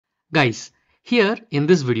Guys, here in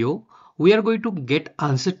this video, we are going to get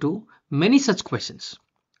answer to many such questions.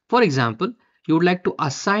 For example, you would like to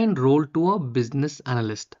assign role to a business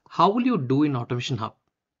analyst. How will you do in Automation Hub?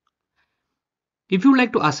 If you would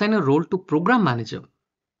like to assign a role to program manager,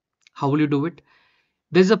 how will you do it?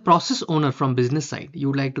 There's a process owner from business side. You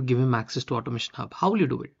would like to give him access to Automation Hub. How will you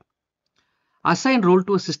do it? Assign role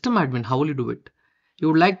to a system admin. How will you do it? You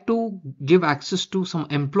would like to give access to some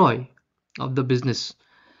employee of the business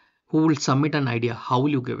who will submit an idea. How will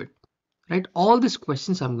you give it? Right? All these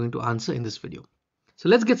questions I'm going to answer in this video. So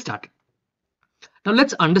let's get started. Now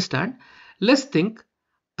let's understand. Let's think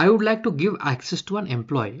I would like to give access to an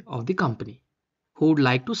employee of the company who would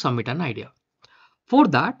like to submit an idea. For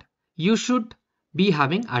that, you should be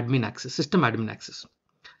having admin access, system admin access.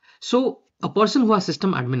 So a person who has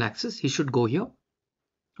system admin access, he should go here.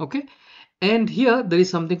 Okay. And here there is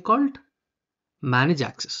something called manage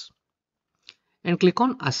access and click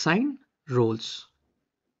on assign roles.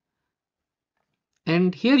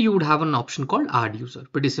 And here you would have an option called add user.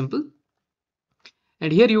 Pretty simple.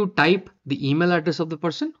 And here you type the email address of the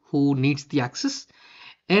person who needs the access.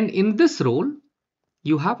 And in this role,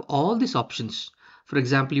 you have all these options. For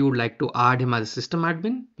example, you would like to add him as a system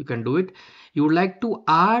admin. You can do it. You would like to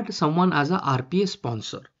add someone as a RPA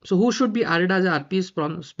sponsor. So who should be added as a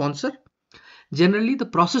RPA sponsor? Generally the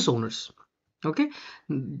process owners. Okay.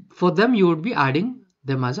 For them, you would be adding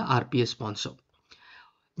them as a RPA sponsor.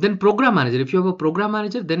 Then program manager. If you have a program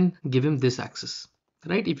manager, then give him this access.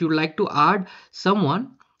 Right? If you would like to add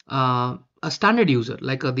someone, a standard user,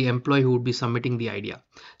 like the employee who would be submitting the idea.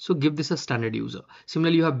 So give this a standard user.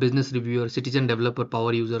 Similarly, you have business reviewer, citizen developer,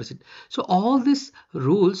 power user. So all these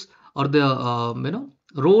rules or the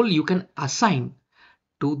role you can assign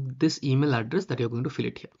to this email address that you're going to fill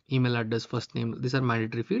it here. Email address, first name, these are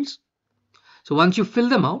mandatory fields. So once you fill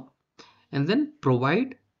them out and then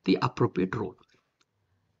provide the appropriate role.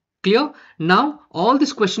 Clear? Now all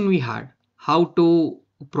this question we had, how to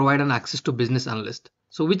provide an access to business analyst.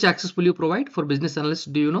 So which access will you provide for business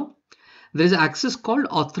analyst? Do you know? There is an access called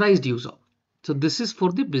authorized user. So this is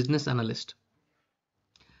for the business analyst.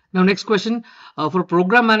 Now next question, for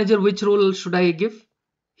program manager, which role should I give?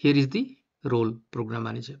 Here is the role, program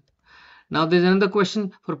manager. Now there's another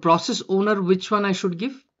question for process owner, which one I should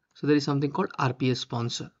give? So there is something called RPA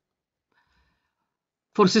sponsor.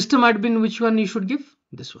 For system admin, which one you should give?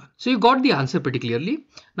 This one. So you got the answer pretty clearly.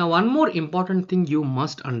 Now one more important thing you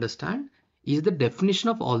must understand is the definition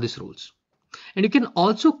of all these roles. And you can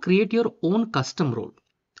also create your own custom role.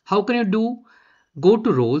 How can you do? Go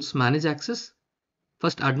to roles, manage access,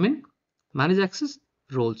 first admin, manage access,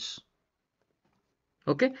 roles.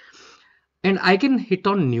 Okay. And I can hit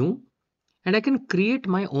on new and I can create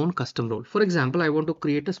my own custom role. For example, I want to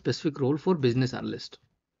create a specific role for business analyst.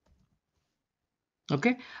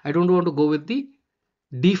 Okay. I don't want to go with the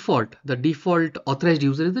default. The default authorized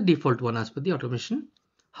user is the default one as per the Automation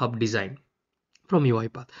Hub design from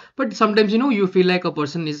UiPath. But sometimes, you feel like a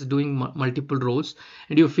person is doing multiple roles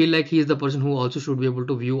and you feel like he is the person who also should be able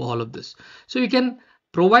to view all of this. So you can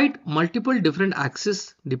provide multiple different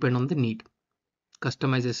access depend on the need.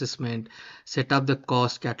 Customize assessment, set up the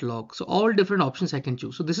cost catalog. So all different options I can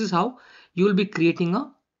choose. So this is how you will be creating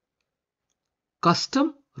a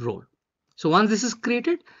custom role. So once this is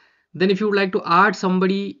created, then if you would like to add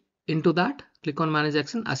somebody into that, click on manage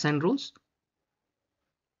action, assign roles,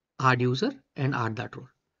 add user and add that role.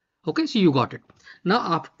 Okay, so you got it.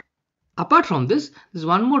 Now apart from this, there's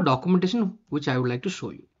one more documentation which I would like to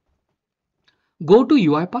show you. Go to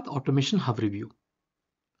UiPath Automation Hub review.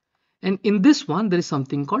 And in this one, there is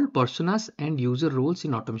something called personas and user roles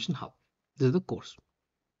in Automation Hub. This is the course.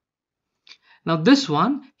 Now this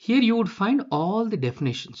one, here you would find all the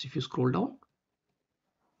definitions. If you scroll down.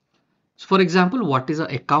 So for example, what is an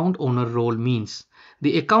account owner role means?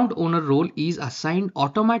 The account owner role is assigned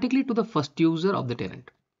automatically to the first user of the tenant.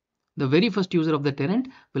 The very first user of the tenant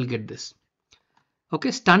will get this. Okay,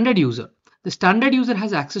 standard user. The standard user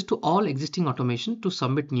has access to all existing automation to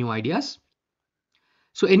submit new ideas.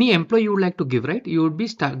 So any employee you would like to give, right? You would be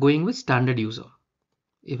going with standard user.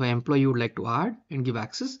 If an employee you would like to add and give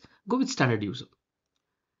access, go with standard user.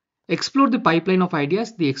 Explore the pipeline of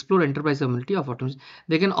ideas, the explore enterprise ability of automation.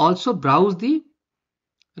 They can also browse the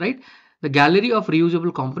gallery of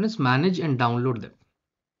reusable components, manage and download them.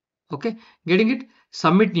 Okay, getting it?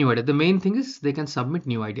 Submit new idea. The main thing is they can submit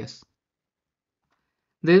new ideas.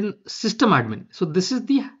 Then system admin. So this is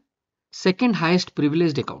the second highest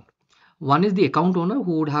privileged account. One is the account owner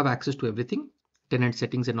who would have access to everything, tenant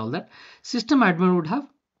settings and all that. System admin would have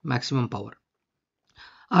maximum power.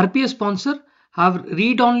 RPA sponsor have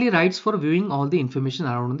read-only rights for viewing all the information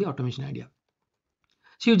around the automation idea.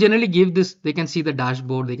 So you generally give this, they can see the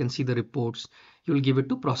dashboard, they can see the reports. You will give it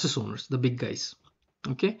to process owners, the big guys.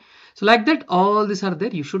 Okay, so like that, all these are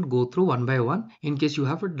there. You should go through one by one in case you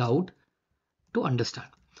have a doubt to understand.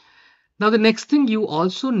 Now the next thing, you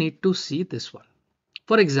also need to see this one.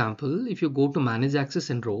 For example, if you go to manage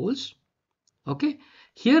access and roles, okay,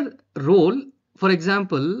 here role, for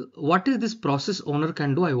example, what is this process owner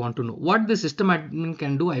can do, I want to know. What the system admin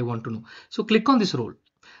can do, I want to know. So click on this role.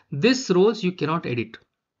 These roles you cannot edit.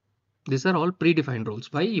 These are all predefined roles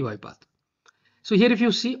by UiPath. So here if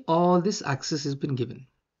you see, all this access has been given.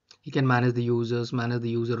 You can manage the users, manage the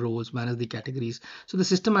user roles, manage the categories. So the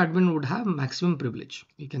system admin would have maximum privilege.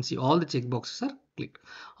 You can see all the checkboxes are clicked.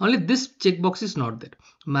 Only this checkbox is not there.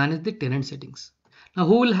 Manage the tenant settings. Now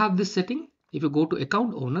who will have this setting? If you go to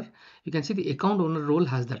account owner, you can see the account owner role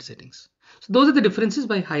has that settings. So those are the differences.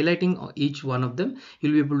 By highlighting each one of them,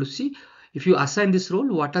 you'll be able to see if you assign this role,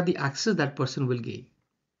 what are the access that person will gain.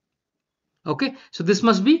 Okay, so this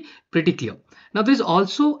must be pretty clear. Now there is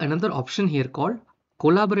also another option here called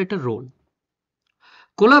collaborator role.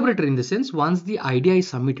 Collaborator in the sense, once the idea is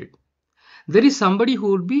submitted, there is somebody who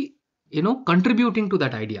would be, contributing to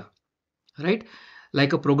that idea, right?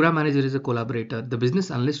 Like a program manager is a collaborator, the business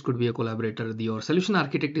analyst could be a collaborator, your solution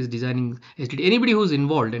architect is designing SDD, anybody who's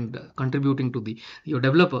involved and contributing to your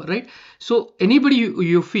developer, right? So anybody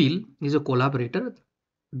you feel is a collaborator.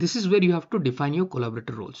 This is where you have to define your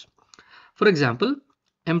collaborator roles. For example,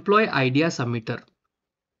 employee idea submitter,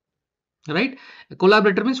 right? A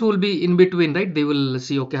collaborator means who will be in between, right? They will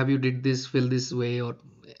see, okay, have you did this, fill this way, or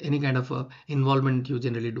any kind of involvement you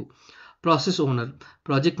generally do. Process owner,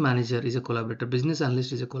 project manager is a collaborator, business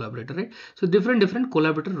analyst is a collaborator, right? So different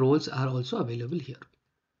collaborator roles are also available here.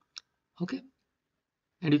 Okay,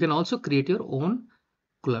 and you can also create your own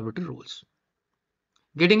collaborator roles.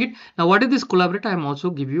 Getting it? Now what is this collaborator? I'm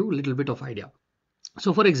also give you a little bit of idea.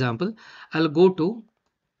 So for example, I'll go to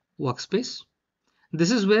workspace.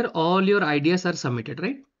 This is where all your ideas are submitted,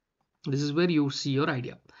 right? This is where you see your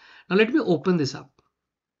idea. Now let me open this up.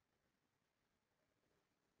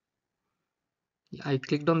 I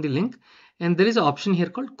clicked on the link and there is an option here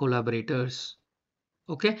called collaborators.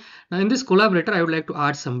 Okay, now in this collaborator, I would like to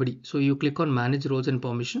add somebody. So you click on manage roles and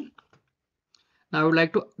permission. Now I would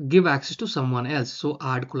like to give access to someone else. So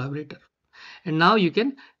add collaborator. And now you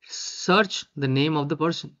can search the name of the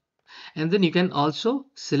person. And then you can also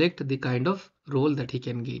select the kind of role that he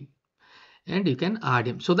can gain. And you can add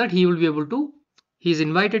him so that he will be able to, he is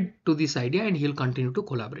invited to this idea and he'll continue to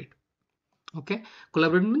collaborate. Okay,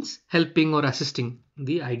 collaborate means helping or assisting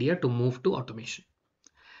the idea to move to automation.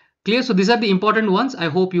 Clear? So these are the important ones. I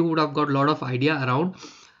hope you would have got a lot of idea around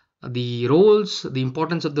the roles, the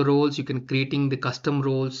importance of the roles. You can creating the custom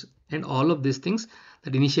roles and all of these things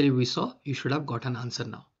that initially we saw. You should have got an answer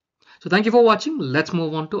now. So thank you for watching. Let's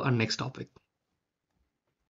move on to our next topic.